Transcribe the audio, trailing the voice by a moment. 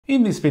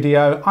In this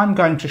video, I'm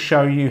going to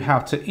show you how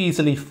to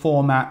easily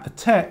format the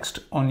text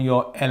on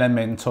your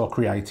Elementor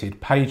created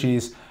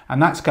pages,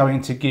 and that's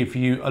going to give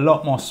you a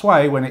lot more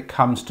sway when it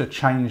comes to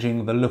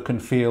changing the look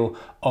and feel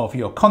of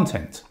your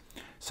content.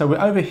 So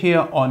we're over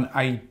here on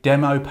a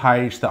demo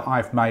page that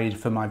I've made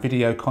for my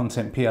video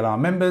content PLR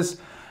members.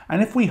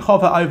 And if we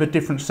hover over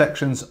different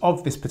sections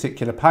of this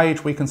particular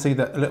page, we can see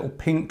that a little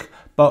pink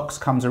box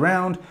comes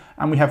around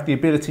and we have the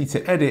ability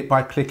to edit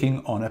by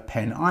clicking on a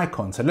pen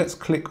icon. So let's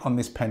click on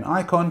this pen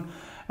icon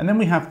and then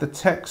we have the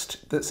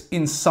text that's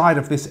inside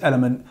of this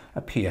element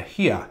appear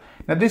here.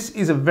 Now this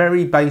is a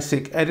very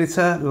basic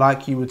editor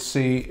like you would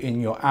see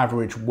in your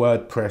average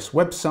WordPress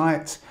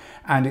website,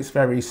 and it's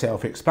very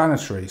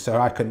self-explanatory.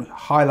 So I can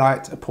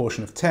highlight a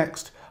portion of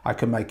text, I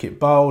can make it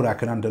bold, I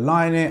can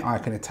underline it, I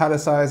can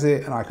italicize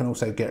it, and I can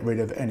also get rid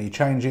of any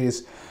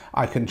changes.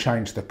 I can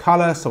change the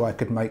color, so I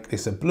could make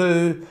this a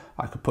blue,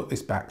 I could put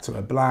this back to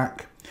a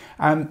black.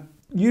 And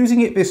using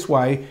it this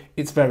way,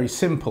 it's very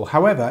simple.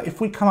 However, if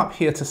we come up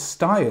here to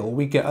style,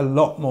 we get a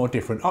lot more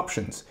different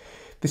options.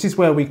 This is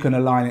where we can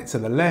align it to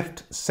the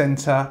left,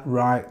 center,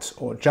 right,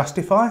 or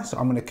justify. So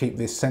I'm going to keep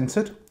this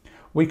centered.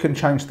 We can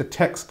change the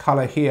text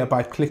color here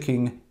by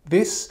clicking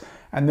this,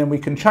 and then we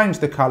can change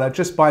the color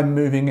just by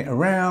moving it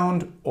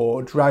around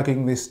or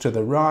dragging this to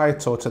the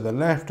right or to the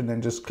left and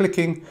then just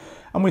clicking.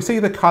 And we see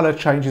the color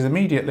changes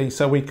immediately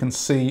so we can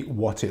see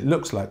what it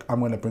looks like. I'm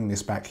going to bring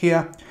this back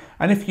here.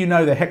 And if you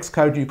know the hex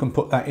code, you can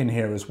put that in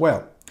here as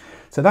well.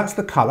 So that's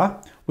the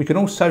color. We can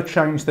also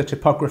change the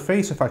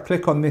typography. So if I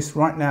click on this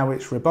right now,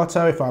 it's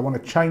Roboto. If I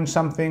want to change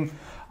something,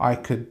 I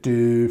could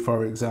do,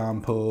 for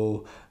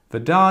example,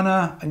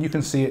 Verdana, and you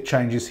can see it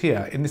changes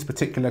here. In this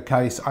particular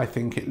case, I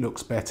think it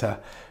looks better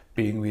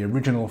being the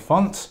original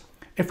font.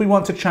 If we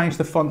want to change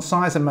the font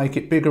size and make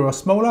it bigger or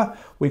smaller,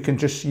 we can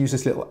just use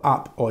this little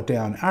up or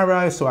down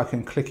arrow. So I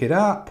can click it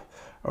up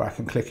or I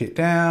can click it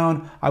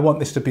down. I want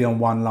this to be on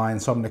one line,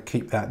 so I'm going to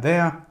keep that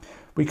there.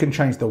 We can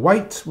change the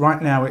weight.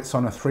 Right now it's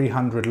on a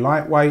 300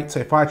 lightweight. So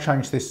if I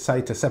change this,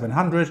 say, to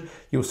 700,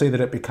 you'll see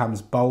that it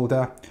becomes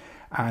bolder.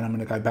 And I'm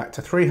going to go back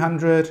to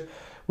 300.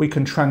 We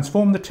can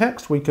transform the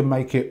text. We can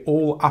make it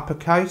all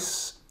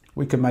uppercase.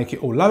 We can make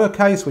it all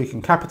lowercase, we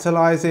can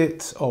capitalize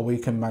it, or we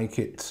can make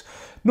it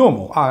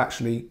normal. I'll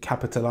actually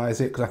capitalize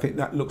it because I think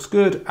that looks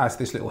good as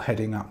this little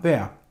heading up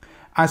there.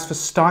 As for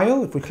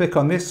style, if we click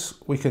on this,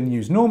 we can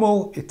use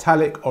normal,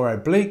 italic, or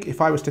oblique.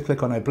 If I was to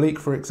click on oblique,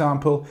 for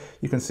example,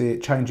 you can see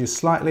it changes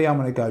slightly. I'm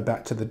going to go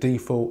back to the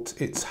default.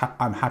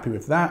 I'm happy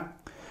with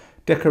that.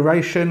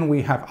 Decoration,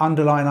 we have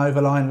underline,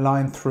 overline,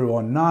 line through,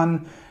 or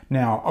none.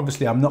 Now,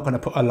 obviously, I'm not going to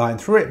put a line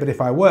through it, but if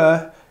I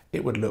were,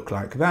 it would look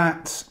like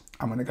that.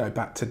 I'm going to go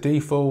back to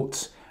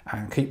default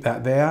and keep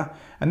that there.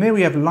 And there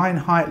we have line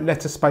height,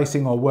 letter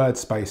spacing, or word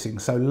spacing.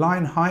 So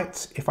line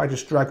height, if I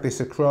just drag this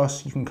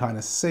across, you can kind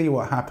of see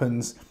what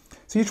happens.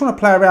 So you just want to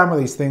play around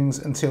with these things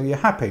until you're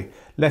happy.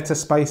 Letter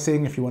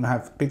spacing, if you want to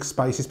have big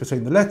spaces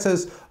between the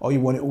letters, or you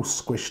want it all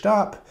squished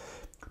up,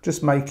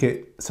 just make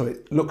it so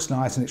it looks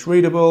nice and it's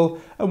readable.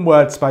 And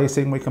word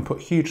spacing, we can put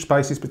huge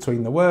spaces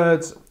between the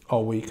words,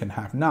 or we can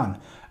have none.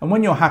 And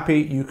when you're happy,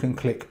 you can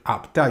click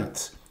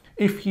update.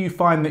 If you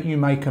find that you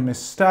make a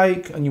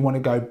mistake and you want to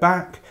go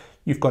back,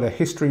 you've got a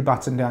history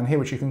button down here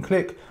which you can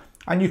click,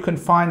 and you can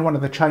find one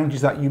of the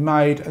changes that you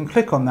made and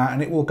click on that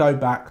and it will go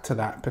back to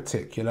that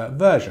particular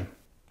version.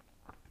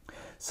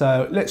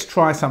 So let's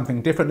try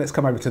something different. Let's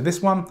come over to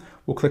this one.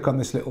 We'll click on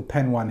this little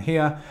pen one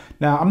here.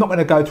 Now I'm not going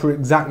to go through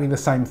exactly the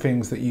same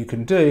things that you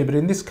can do, but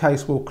in this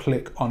case we'll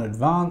click on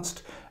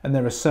advanced, and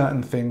there are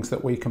certain things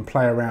that we can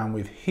play around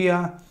with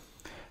here.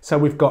 So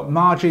we've got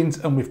margins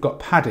and we've got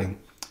padding.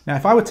 Now,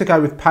 if I were to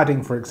go with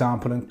padding, for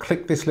example, and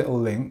click this little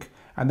link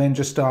and then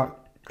just start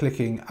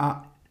clicking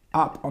up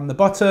on the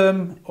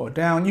bottom or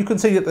down, you can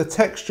see that the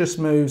text just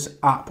moves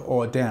up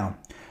or down.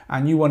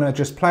 And you want to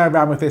just play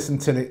around with this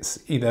until it's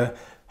either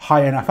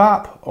high enough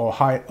up or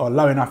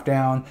low enough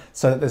down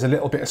so that there's a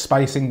little bit of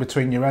spacing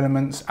between your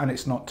elements and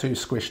it's not too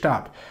squished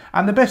up.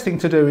 And the best thing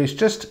to do is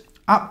just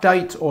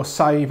update or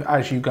save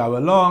as you go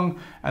along,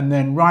 and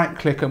then right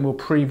click and we'll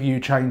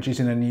preview changes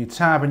in a new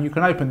tab, and you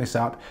can open this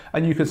up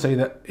and you can see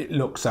that it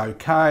looks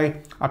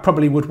okay. I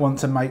probably would want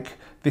to make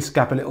this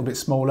gap a little bit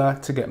smaller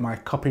to get my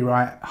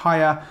copyright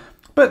higher,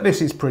 but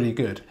this is pretty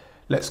good.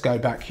 Let's go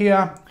back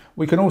here.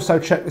 We can also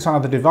check this on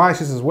other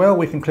devices as well.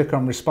 We can click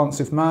on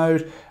responsive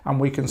mode and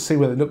we can see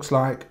what it looks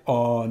like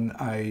on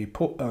a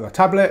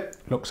tablet.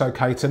 Looks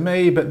okay to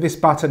me, but this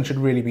button should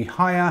really be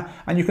higher.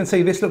 And you can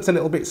see this looks a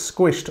little bit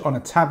squished on a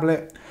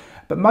tablet,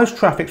 but most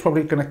traffic's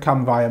probably going to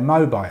come via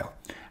mobile.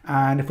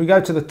 And if we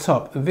go to the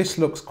top, this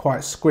looks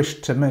quite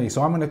squished to me.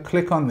 So I'm going to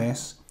click on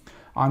this.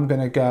 I'm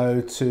going to go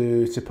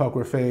to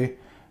typography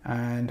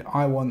and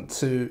I want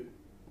to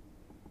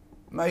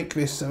make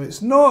this so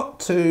it's not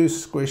too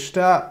squished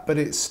up, but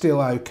it's still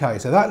okay.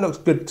 So that looks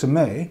good to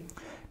me.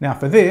 Now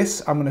for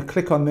this, I'm going to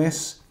click on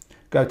this,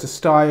 go to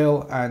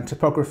style and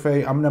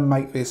typography. I'm going to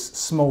make this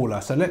smaller.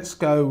 So let's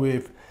go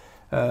with,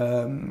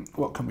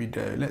 what can we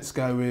do? Let's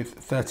go with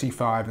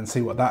 35 and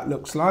see what that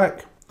looks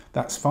like.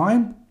 That's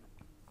fine.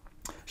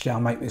 Actually, I'll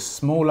make this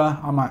smaller.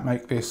 I might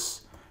make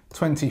this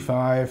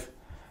 25,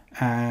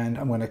 and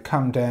I'm going to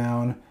come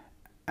down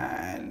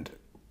and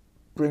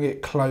bring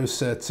it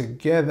closer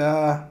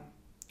together.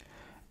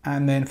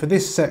 And then for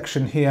this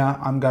section here,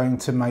 I'm going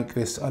to make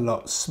this a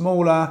lot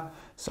smaller.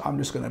 So I'm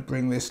just going to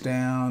bring this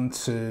down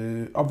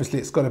to, obviously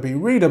it's got to be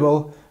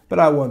readable, but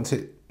I want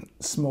it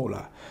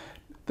smaller.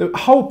 The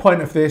whole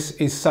point of this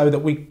is so that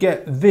we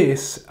get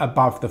this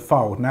above the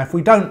fold. Now, if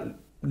we don't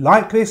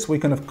like this, we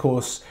can of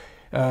course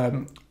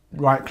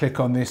right click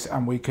on this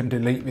and we can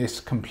delete this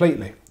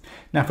completely.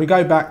 Now, if we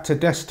go back to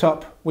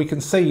desktop, we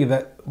can see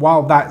that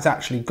while that's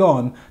actually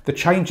gone, the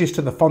changes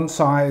to the font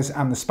size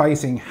and the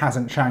spacing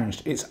hasn't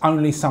changed. It's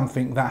only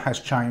something that has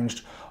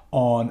changed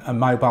on a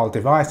mobile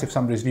device if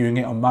somebody's viewing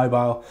it on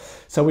mobile.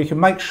 So we can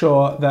make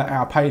sure that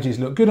our pages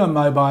look good on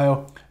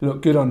mobile,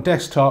 look good on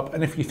desktop,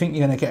 and if you think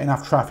you're going to get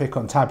enough traffic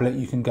on tablet,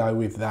 you can go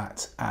with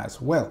that as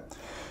well.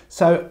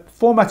 So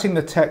formatting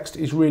the text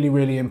is really,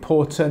 really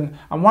important.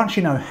 And once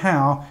you know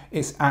how,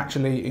 it's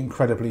actually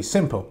incredibly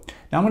simple.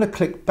 Now I'm going to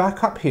click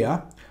back up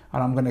here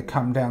and I'm going to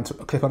come down to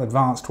click on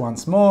advanced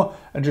once more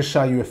and just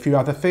show you a few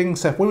other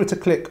things. So if we were to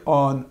click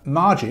on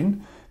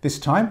margin this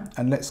time,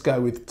 and let's go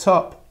with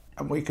top,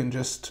 and we can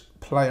just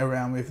play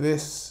around with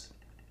this.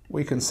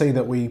 We can see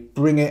that we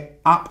bring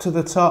it up to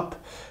the top.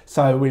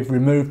 So we've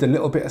removed a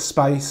little bit of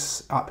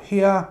space up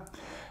here.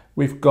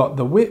 We've got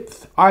the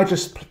width. I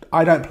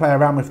don't play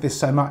around with this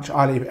so much.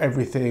 I leave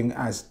everything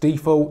as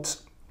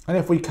default. And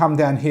if we come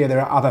down here,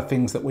 there are other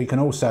things that we can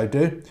also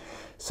do.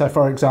 So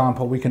for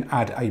example, we can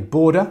add a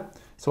border.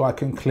 So I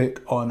can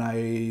click on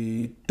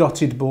a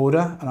dotted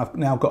border, and I've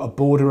now got a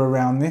border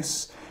around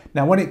this.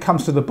 Now, when it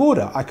comes to the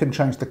border, I can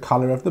change the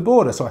color of the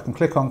border. So I can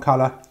click on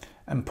color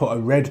and put a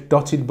red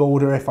dotted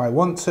border if I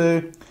want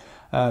to.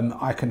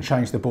 I can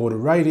change the border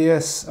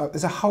radius.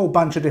 There's a whole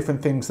bunch of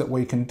different things that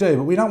we can do,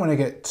 but we don't want to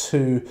get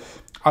too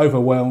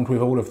overwhelmed with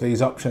all of these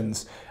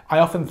options. I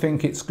often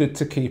think it's good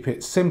to keep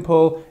it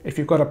simple. If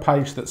you've got a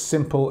page that's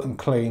simple and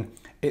clean,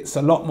 it's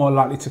a lot more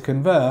likely to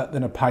convert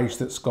than a page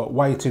that's got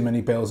way too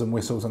many bells and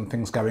whistles and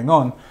things going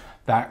on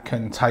that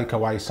can take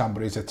away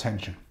somebody's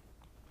attention.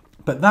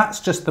 But that's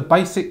just the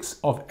basics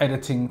of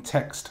editing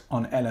text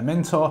on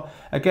Elementor.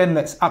 Again,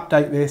 let's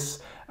update this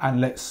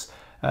and let's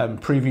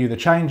preview the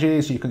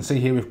changes. You can see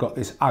here we've got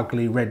this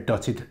ugly red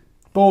dotted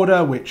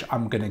border, which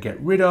I'm going to get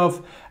rid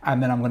of,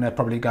 and then I'm going to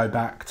probably go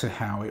back to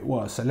how it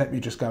was. So let me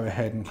just go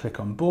ahead and click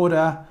on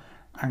border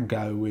and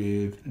go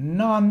with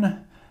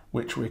none,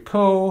 which we're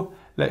cool.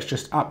 Let's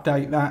just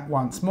update that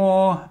once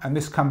more, and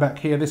this come back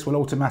here, this will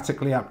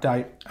automatically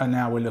update, and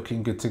now we're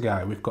looking good to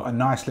go. We've got a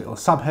nice little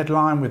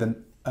subheadline with a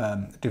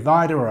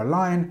divider or a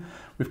line.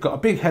 We've got a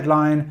big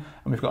headline,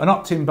 and we've got an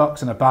opt-in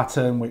box and a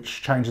button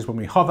which changes when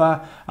we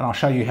hover, and I'll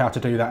show you how to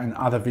do that in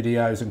other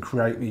videos and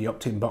create the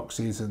opt-in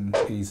boxes and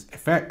these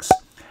effects.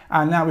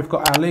 And now we've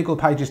got our legal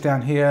pages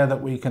down here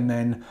that we can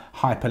then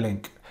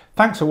hyperlink.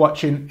 Thanks for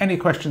watching. Any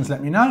questions,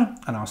 let me know,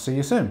 and I'll see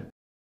you soon.